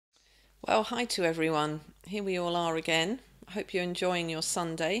Well, hi to everyone. Here we all are again. I hope you're enjoying your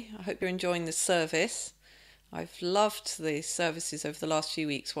Sunday. I hope you're enjoying the service. I've loved the services over the last few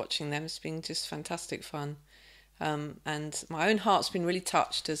weeks, watching them. It's been just fantastic fun. And my own heart's been really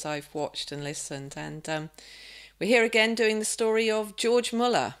touched as I've watched and listened. And we're here again doing the story of George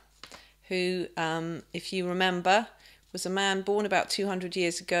Muller, who, if you remember, was a man born about 200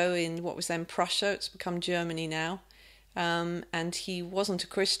 years ago in what was then Prussia. It's become Germany now. And he wasn't a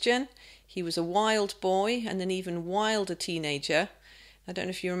Christian. He was a wild boy and an even wilder teenager. I don't know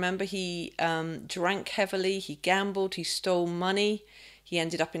if you remember, he drank heavily, he gambled, he stole money. He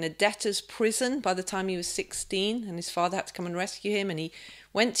ended up in a debtor's prison by the time he was 16, and his father had to come and rescue him. And he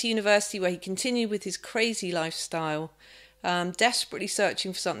went to university, where he continued with his crazy lifestyle, desperately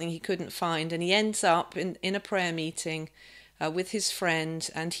searching for something he couldn't find. And he ends up in a prayer meeting with his friend,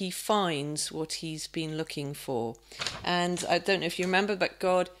 and he finds what he's been looking for. And I don't know if you remember, but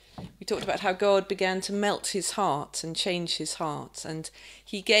we talked about how God began to melt his heart and change his heart. And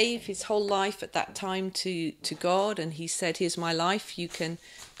he gave his whole life at that time to God, and he said, "Here's my life, you can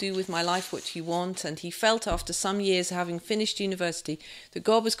do with my life what you want." And he felt, after some years having finished university, that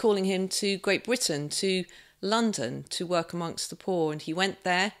God was calling him to Great Britain, to London, to work amongst the poor. And he went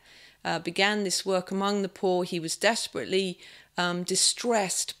there, began this work among the poor. He was desperately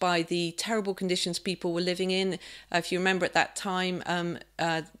distressed by the terrible conditions people were living in. If you remember, at that time,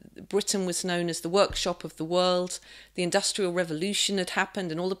 Britain was known as the workshop of the world. The Industrial Revolution had happened,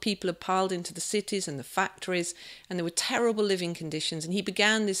 and all the people had piled into the cities and the factories, and there were terrible living conditions. And he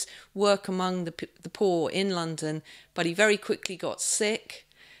began this work among the poor in London, but he very quickly got sick.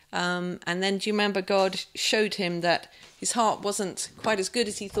 And then, do you remember, God showed him that his heart wasn't quite as good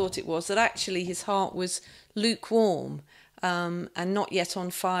as he thought it was, that actually his heart was lukewarm, and not yet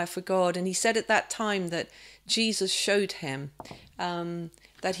on fire for God. And he said at that time that Jesus showed him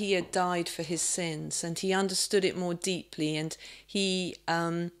that he had died for his sins, and he understood it more deeply. And he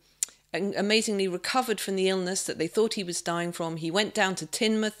amazingly recovered from the illness that they thought he was dying from. He went down to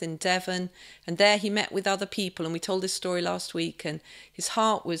Teignmouth in Devon, and there he met with other people. And we told this story last week, and his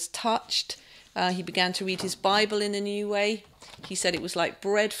heart was touched. He began to read his Bible in a new way. He said it was like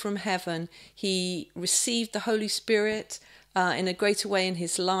bread from heaven. He received the Holy Spirit in a greater way in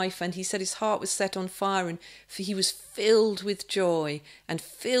his life, and he said his heart was set on fire, and he was filled with joy and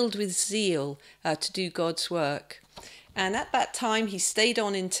filled with zeal to do God's work. And at that time, he stayed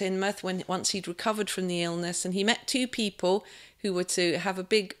on in Teignmouth once he'd recovered from the illness, and he met two people who were to have a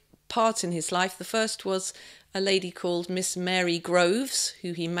big part in his life. The first was a lady called Miss Mary Groves,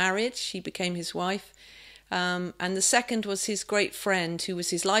 who he married. She became his wife. And the second was his great friend, who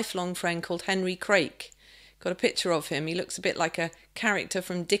was his lifelong friend, called Henry Craik. Got a picture of him. He looks a bit like a character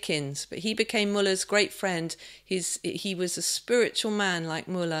from Dickens, but he became Muller's great friend. He was a spiritual man like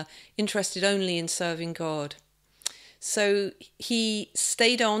Muller, interested only in serving God. So he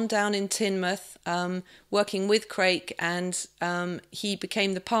stayed on down in Teignmouth, working with Craik, and he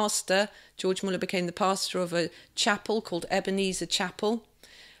became the pastor. George Muller became the pastor of a chapel called Ebenezer Chapel.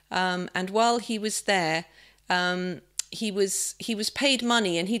 And while he was there, he was paid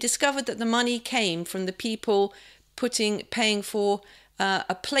money, and he discovered that the money came from the people paying for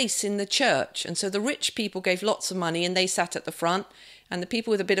a place in the church. And so the rich people gave lots of money, and they sat at the front, and the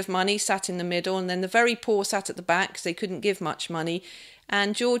people with a bit of money sat in the middle, and then the very poor sat at the back because they couldn't give much money.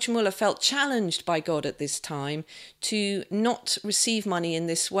 And George Muller felt challenged by God at this time to not receive money in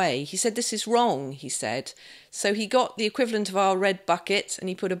this way. He said, "This is wrong," he said. So he got the equivalent of our red bucket, and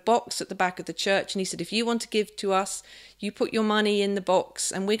he put a box at the back of the church, and he said, "If you want to give to us, you put your money in the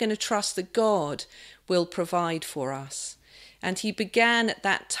box, and we're going to trust that God will provide for us." And he began at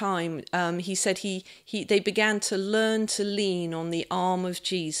that time, he said they began to learn to lean on the arm of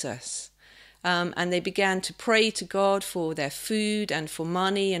Jesus. And they began to pray to God for their food and for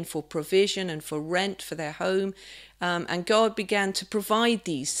money and for provision and for rent for their home. And God began to provide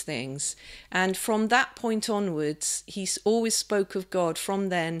these things. And from that point onwards, he always spoke of God from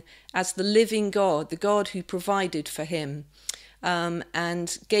then as the living God, the God who provided for him.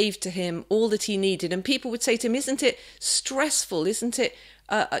 And gave to him all that he needed. And people would say to him, "Isn't it stressful? Isn't it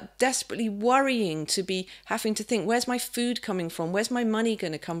desperately worrying to be having to think, where's my food coming from? Where's my money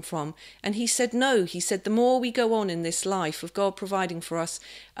going to come from?" And he said, no. He said, the more we go on in this life of God providing for us,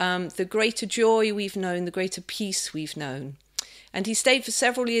 the greater joy we've known, the greater peace we've known. And he stayed for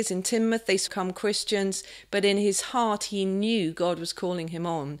several years in Teignmouth. They became Christians, but in his heart he knew God was calling him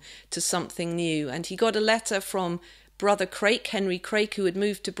on to something new. And he got a letter from brother Craik, Henry Craik, who had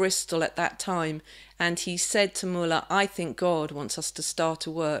moved to Bristol at that time, and he said to Muller, "I think God wants us to start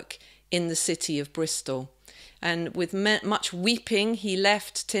a work in the city of Bristol." And with much weeping, he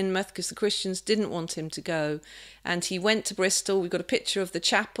left Teignmouth because the Christians didn't want him to go. And he went to Bristol. We've got a picture of the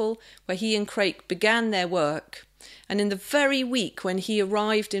chapel where he and Craik began their work. And in the very week when he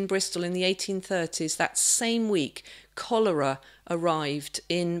arrived in Bristol in the 1830s, that same week, cholera arrived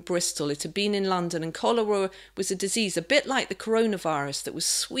in Bristol. It had been in London, and cholera was a disease a bit like the coronavirus that was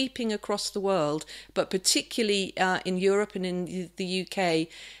sweeping across the world, but particularly in Europe and in the UK.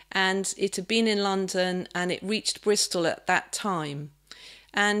 And it had been in London, and it reached Bristol at that time.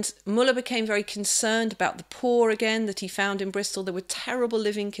 And Muller became very concerned about the poor again that he found in Bristol. There were terrible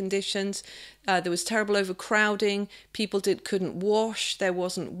living conditions. There was terrible overcrowding. People couldn't wash. There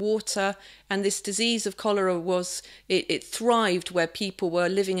wasn't water. And this disease of cholera it thrived where people were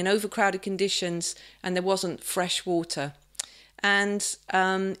living in overcrowded conditions and there wasn't fresh water. And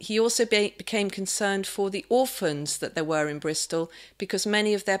he also became concerned for the orphans that there were in Bristol because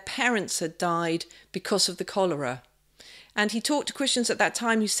many of their parents had died because of the cholera. And he talked to Christians at that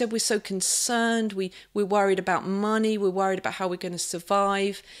time who said, we're so concerned, we're worried about money, we're worried about how we're going to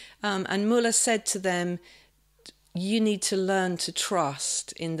survive. And Muller said to them, you need to learn to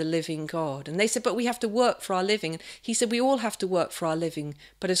trust in the living God. And they said, but we have to work for our living. And he said, we all have to work for our living.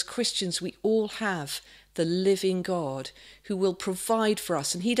 But as Christians, we all have the living God who will provide for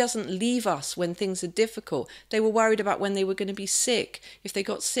us. And he doesn't leave us when things are difficult. They were worried about when they were going to be sick. If they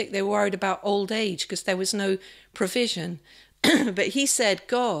got sick, they were worried about old age because there was no provision. But he said,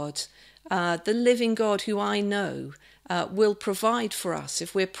 God, the living God who I know, will provide for us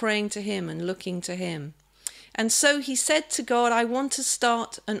if we're praying to him and looking to him. And so he said to God, I want to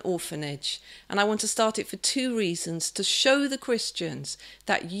start an orphanage, and I want to start it for two reasons: to show the Christians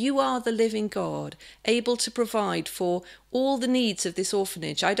that you are the living God, able to provide for all the needs of this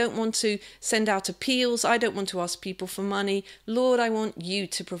orphanage. I don't want to send out appeals. I don't want to ask people for money. Lord, I want you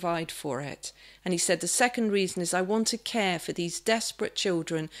to provide for it. And he said the second reason is I want to care for these desperate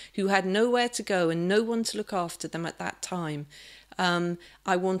children who had nowhere to go and no one to look after them at that time.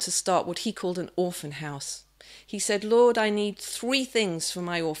 I want to start what he called an orphan house. He said, Lord, I need three things for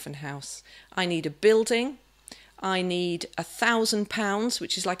my orphan house. I need a building. I need £1,000,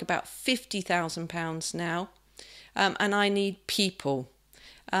 which is like about £50,000 now. And I need people.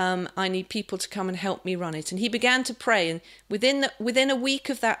 I need people to come and help me run it. And he began to pray. And within a week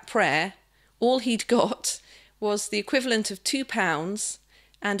of that prayer, all he'd got was the equivalent of £2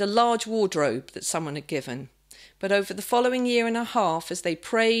 and a large wardrobe that someone had given. But over the following year and a half, as they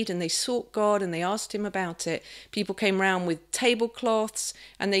prayed and they sought God and they asked him about it, people came round with tablecloths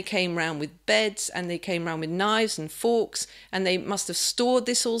and they came round with beds and they came round with knives and forks, and they must have stored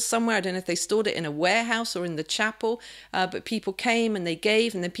this all somewhere. I don't know if they stored it in a warehouse or in the chapel, but people came and they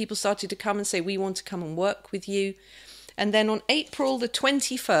gave, and then people started to come and say, we want to come and work with you. And then on April the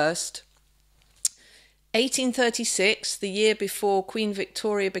 21st, 1836, the year before Queen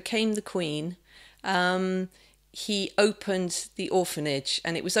Victoria became the Queen, he opened the orphanage,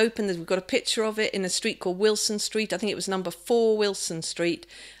 and it was opened, we've got a picture of it, in a street called Wilson Street. I think it was number 4 Wilson Street,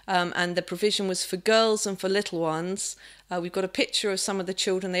 and the provision was for girls and for little ones. We've got a picture of some of the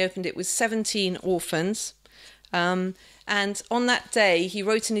children. They opened it with 17 orphans, and on that day he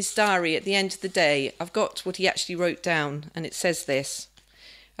wrote in his diary at the end of the day, I've got what he actually wrote down, and it says this: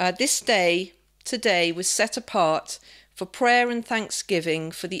 this day, today, was set apart for prayer and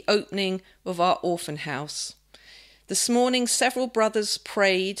thanksgiving for the opening of our orphan house. This morning several brothers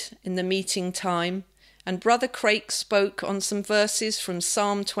prayed in the meeting time, and Brother Craik spoke on some verses from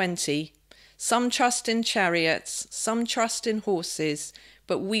Psalm 20. Some trust in chariots, some trust in horses,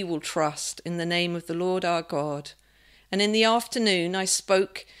 but we will trust in the name of the Lord our God. And in the afternoon I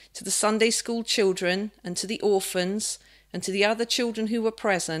spoke to the Sunday school children and to the orphans and to the other children who were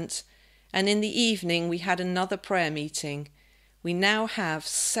present, and in the evening we had another prayer meeting. We now have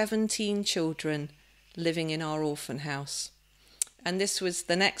 17 children living in our orphan house. And this was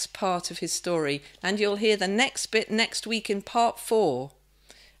the next part of his story, and you'll hear the next bit next week in part 4.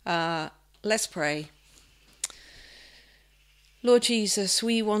 Let's pray. Lord Jesus,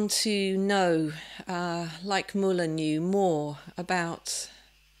 we want to know, like Muller knew, more about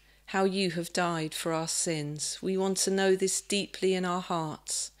how you have died for our sins. We want to know this deeply in our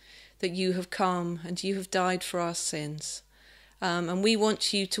hearts, that you have come and you have died for our sins. And we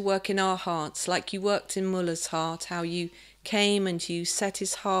want you to work in our hearts like you worked in Muller's heart, how you came and you set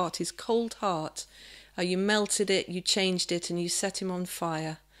his heart, his cold heart, you melted it, you changed it, and you set him on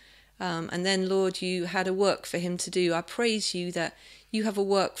fire. And then, Lord, you had a work for him to do. I praise you that you have a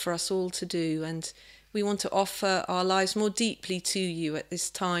work for us all to do, and we want to offer our lives more deeply to you at this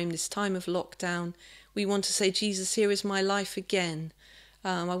time of lockdown. We want to say, Jesus, here is my life again.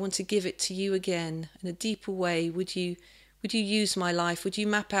 I want to give it to you again in a deeper way. Would you use my life? Would you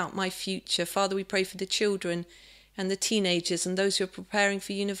map out my future? Father, we pray for the children and the teenagers and those who are preparing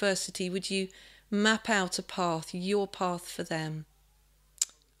for university. Would you map out a path, your path for them?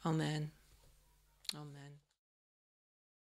 Amen. Amen.